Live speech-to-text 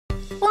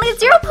Only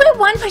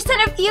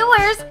 0.1% of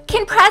viewers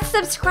can press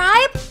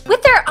subscribe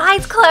with their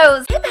eyes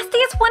closed. Hey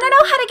besties, want to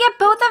know how to get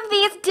both of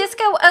these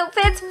disco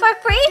outfits for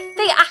free?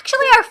 They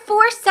actually are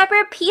 4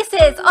 separate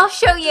pieces. I'll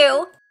show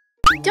you.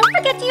 Don't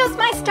forget to use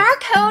my star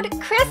code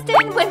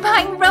KRYSTIN when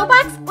buying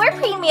Robux or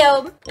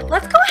Premium.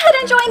 Let's go ahead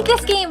and join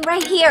this game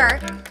right here.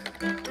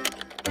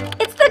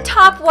 It's the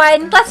top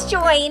one. Let's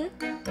join.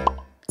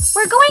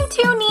 We're going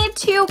to need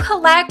to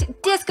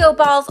collect disco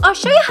balls. I'll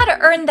show you how to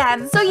earn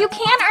them. So you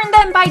can earn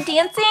them by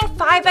dancing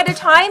 5 at a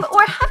time,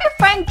 or have your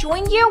friend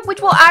join you,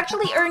 which will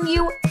actually earn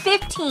you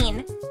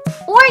 15.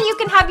 Or you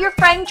can have your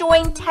friend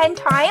join 10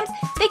 times.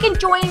 They can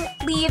join,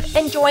 leave,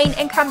 and join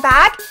and come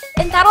back,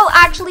 and that'll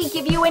actually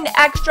give you an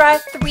extra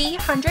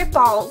 300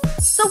 balls.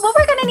 So what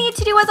we're gonna need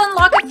to do is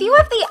unlock a few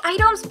of the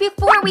items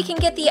before we can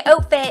get the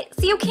outfit.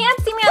 So you can't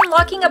see me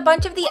unlocking a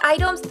bunch of the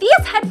items.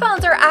 These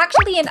headphones are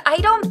actually an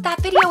item.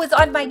 That video is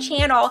on my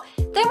channel.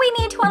 Then we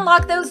need to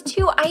unlock those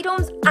 2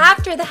 items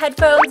after the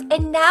headphones,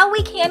 and now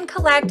we can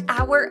collect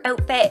our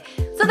outfit.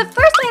 So the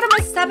first item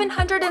is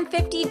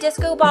 750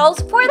 disco balls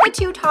for the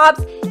 2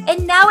 tops,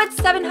 and now it's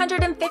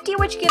 750,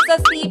 which gives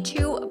us the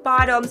 2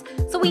 bottoms.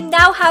 So we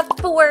now have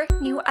 4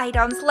 new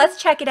items.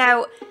 Let's check it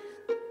out.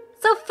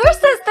 So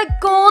first is the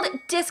gold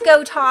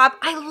disco top.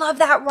 I love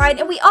that one,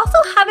 and we also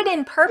have it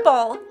in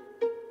purple.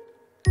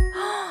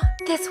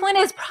 This one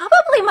is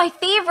probably my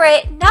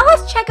favorite. Now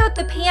let's check out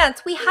the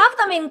pants. We have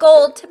them in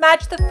gold to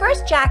match the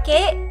first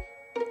jacket.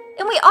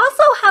 And we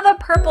also have a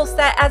purple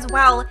set as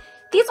well.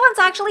 These ones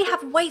actually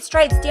have white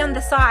stripes down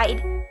the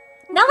side.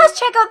 Now let's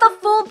check out the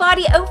full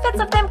body outfits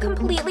of them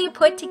completely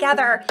put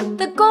together.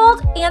 The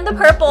gold and the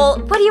purple.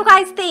 What do you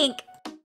guys think?